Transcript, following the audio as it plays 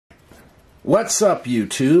What's up,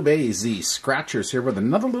 YouTube? AZ Scratchers here with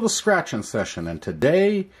another little scratching session, and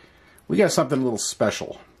today we got something a little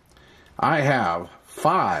special. I have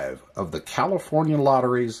 5 of the California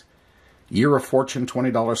Lottery's Year of Fortune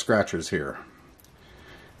 $20 scratchers here.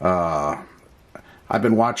 I've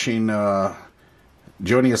been watching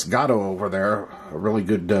Jonius Gatto over there, a really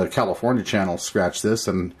good California channel, scratch this,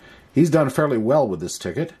 and he's done fairly well with this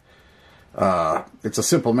ticket. It's a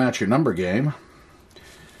simple match your number game.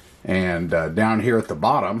 And down here at the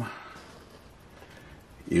bottom,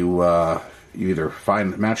 you either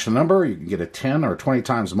match the number, you can get a 10 or 20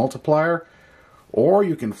 times multiplier, or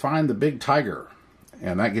you can find the big tiger,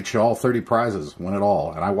 and that gets you all 30 prizes, win it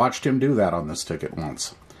all. And I watched him do that on this ticket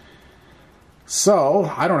once.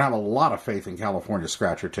 So, I don't have a lot of faith in California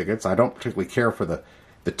Scratcher tickets. I don't particularly care for the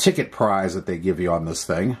ticket prize that they give you on this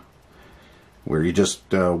thing, where you just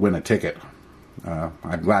win a ticket.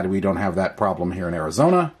 I'm glad we don't have that problem here in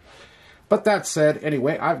Arizona. But that said,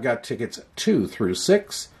 anyway, I've got tickets 2 through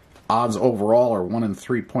 6. Odds overall are 1 in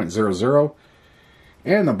 3.00.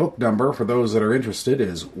 And the book number, for those that are interested,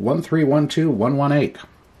 is 1312118.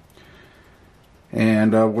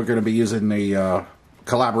 And we're going to be using the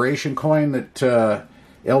collaboration coin that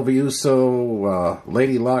Elviuso,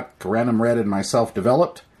 Lady Luck, Random Red, and myself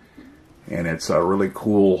developed. And it's a really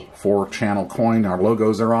cool 4-channel coin. Our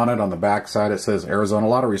logos are on it. On the back side it says Arizona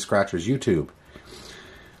Lottery Scratchers YouTube.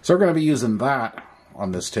 So we're going to be using that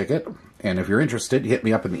on this ticket. And if you're interested, hit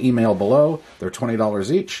me up in the email below. They're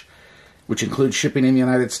 $20 each, which includes shipping in the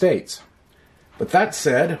United States. But that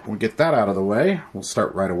said, we'll get that out of the way. We'll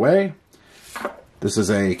start right away. This is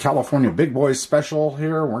a California Big Boys special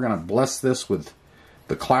here. We're going to bless this with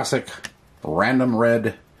the classic Random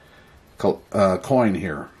Red coin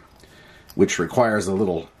here, which requires a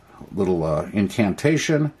little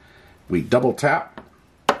incantation. We double tap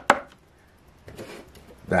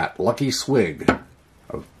that lucky swig,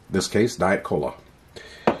 of this case, Diet Cola.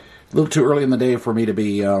 A little too early in the day for me to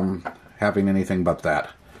be having anything but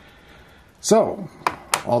that. So,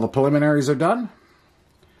 all the preliminaries are done.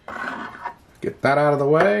 Get that out of the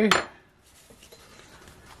way.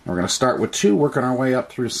 We're going to start with 2, working our way up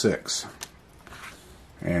through 6.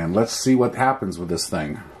 And let's see what happens with this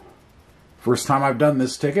thing. First time I've done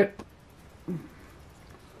this ticket.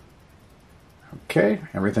 Okay,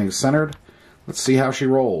 everything's centered. Let's see how she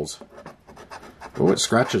rolls. Oh, it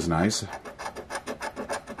scratches nice.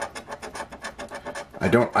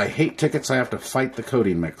 I hate tickets I have to fight the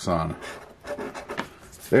coding mix on.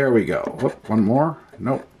 There we go. Whoop, one more.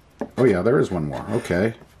 Nope. Oh yeah, there is one more.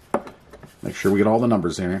 Okay. Make sure we get all the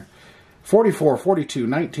numbers in here. 44, 42,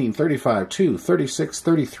 19, 35, 2, 36,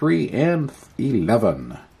 33, and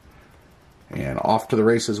 11. And off to the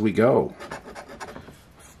races we go.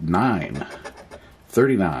 9,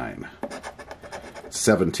 39,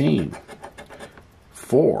 17,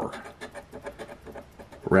 4,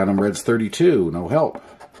 Random Red's 32, no help,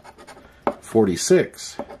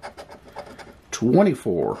 46,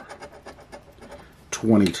 24,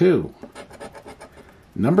 22,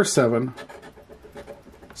 number 7,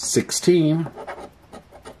 16,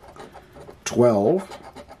 12,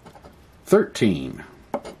 13,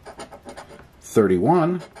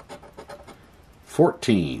 31,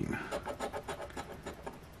 14,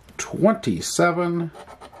 27,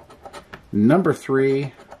 number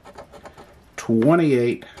 3,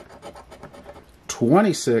 28,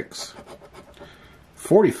 26,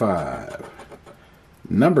 45,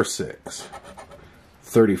 number 6,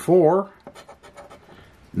 34,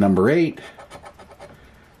 number 8,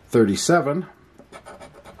 37,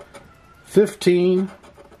 15,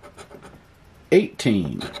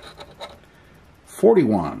 18,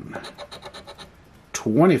 41,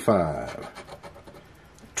 25,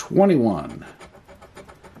 21,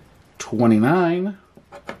 29,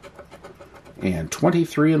 and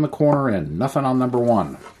 23 in the corner, and nothing on number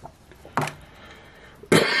 1.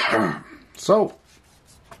 So,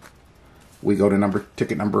 we go to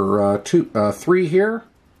ticket number 3 here,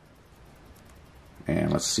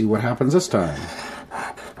 and let's see what happens this time.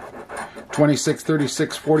 26,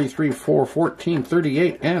 36, 43, 4, 14,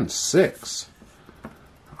 38, and 6.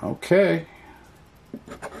 Okay.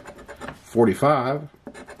 45,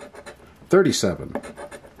 37,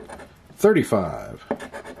 35,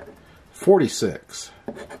 46,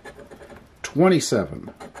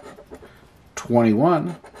 27,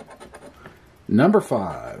 21, number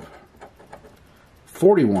 5,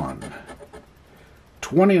 41,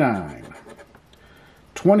 29,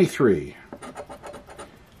 23,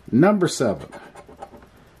 number 7,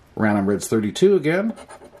 Random Red's 32 again,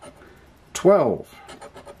 12,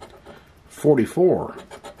 44,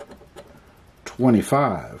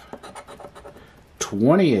 25,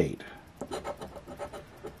 28,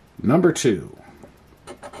 number 2,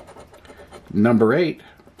 number 8,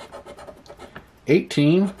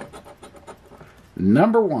 18,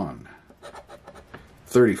 number 1,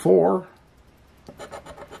 34,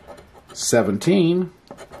 17,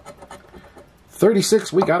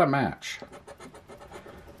 36, we got a match.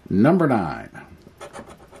 Number 9,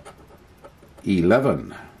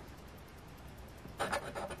 11,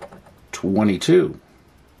 22,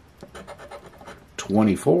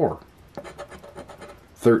 24,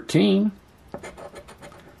 13,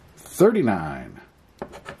 39,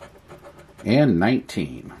 and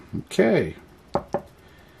 19. Okay.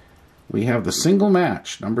 We have the single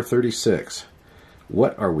match, number 36.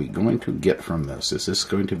 What are we going to get from this? Is this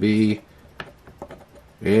going to be...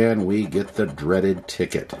 And we get the dreaded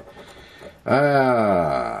ticket.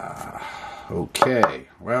 Okay.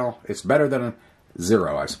 Well, it's better than a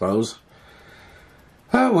 0, I suppose.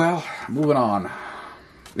 Oh, well, moving on.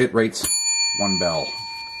 It rates 1 bell.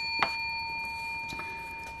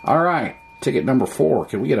 All right. Ticket number 4.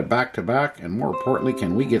 Can we get a back-to-back? And more importantly,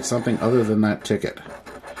 can we get something other than that ticket?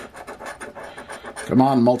 Come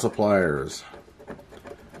on, multipliers.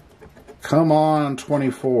 Come on,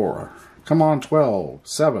 24. Come on, 12,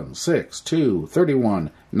 7, 6, 2,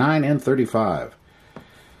 31, 9, and 35.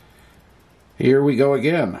 Here we go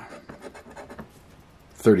again.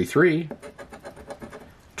 33,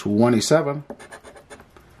 27,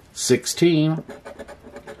 16,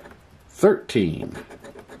 13,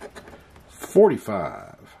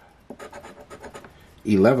 45,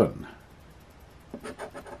 11,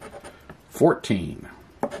 14,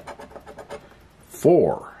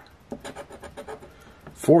 4,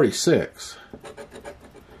 46,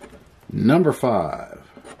 number 5,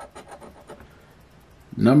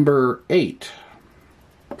 number 8,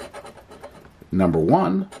 number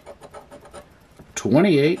 1,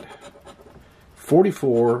 28,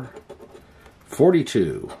 44,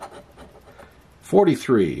 42,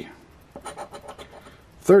 43,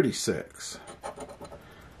 36,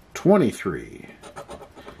 23,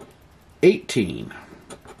 18,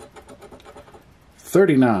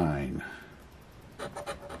 39,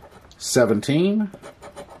 17,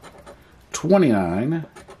 29,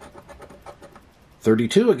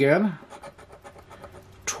 32 again,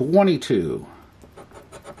 22,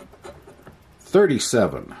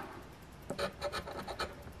 37,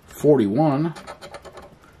 41,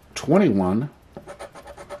 21,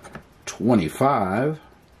 25,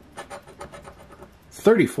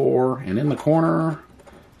 34, and in the corner,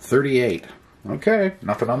 38. Okay,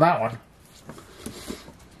 nothing on that one.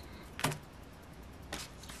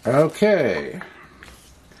 Okay.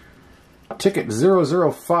 Ticket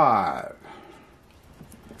 005.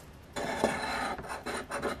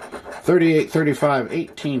 38, 35,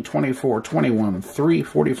 18, 24, 21, 3,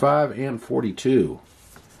 45, and 42.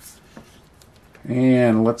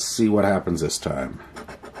 And let's see what happens this time.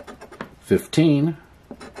 15,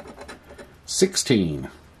 16,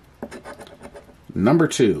 number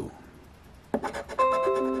 2,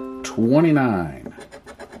 29,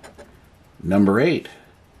 number 8,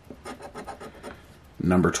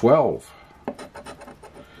 number 12,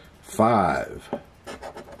 5,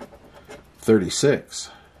 36,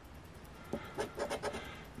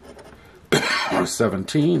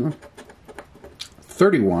 17,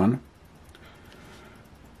 31,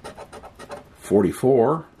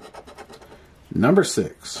 44, number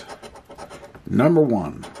 6, number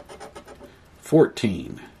 1,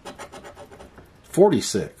 14,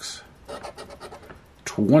 46,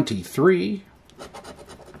 23,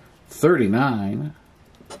 39,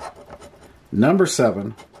 number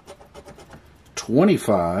 7,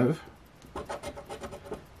 25,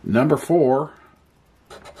 number 4,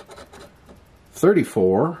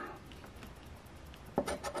 34,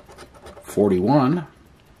 41,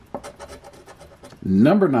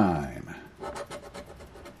 number 9,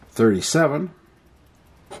 37,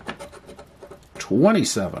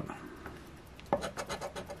 27,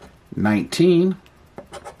 19,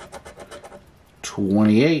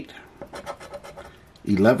 28,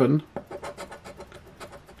 11,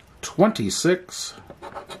 26,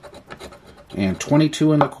 and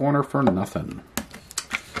 22 in the corner for nothing.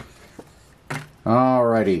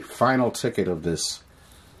 Alrighty, final ticket of this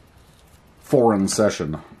foreign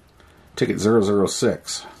session. Ticket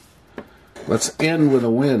 006. Let's end with a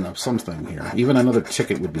win of something here. Even another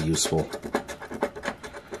ticket would be useful.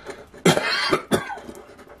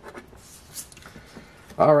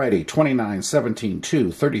 Alrighty, 29, 17,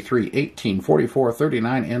 2, 33, 18, 44,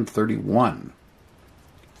 39, and 31.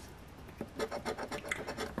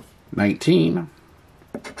 19,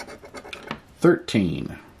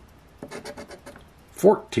 13,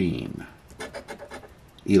 14,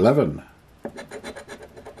 11,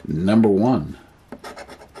 Number 1,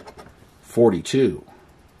 42,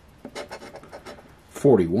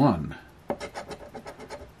 41,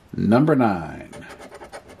 number 9,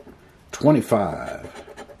 25,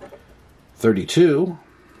 32,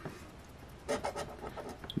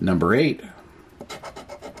 number 8,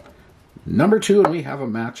 number 2, and we have a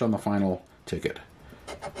match on the final ticket.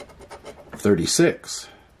 36,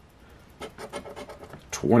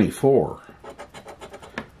 24,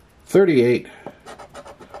 38,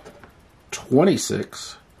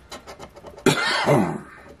 26,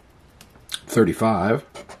 35,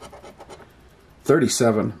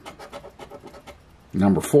 37,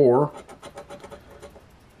 number 4,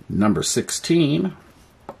 number 16,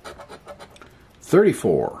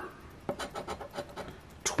 34,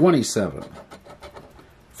 27,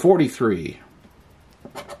 43,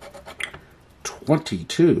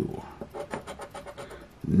 22,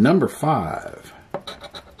 number 5,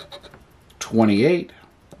 28,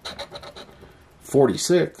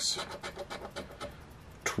 46,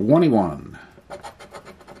 21,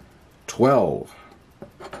 12,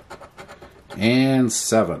 and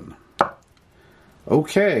 7.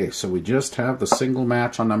 Okay, so we just have the single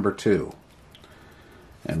match on number 2.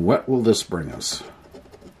 And what will this bring us?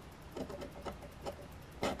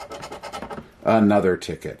 Another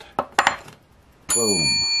ticket. Boom.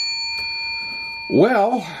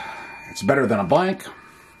 Well, it's better than a blank.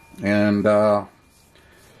 And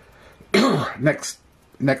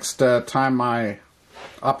next time my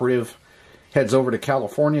operative heads over to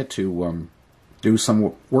California to do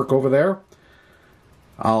some work over there,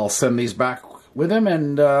 I'll send these back with him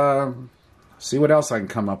and see what else I can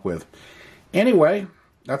come up with. Anyway,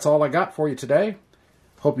 that's all I got for you today.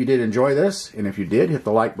 Hope you did enjoy this, and if you did, hit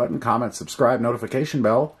the like button, comment, subscribe, notification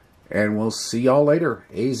bell, and we'll see y'all later.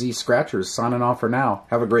 AZ Scratchers signing off for now.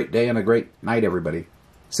 Have a great day and a great night, everybody.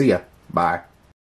 See ya. Bye.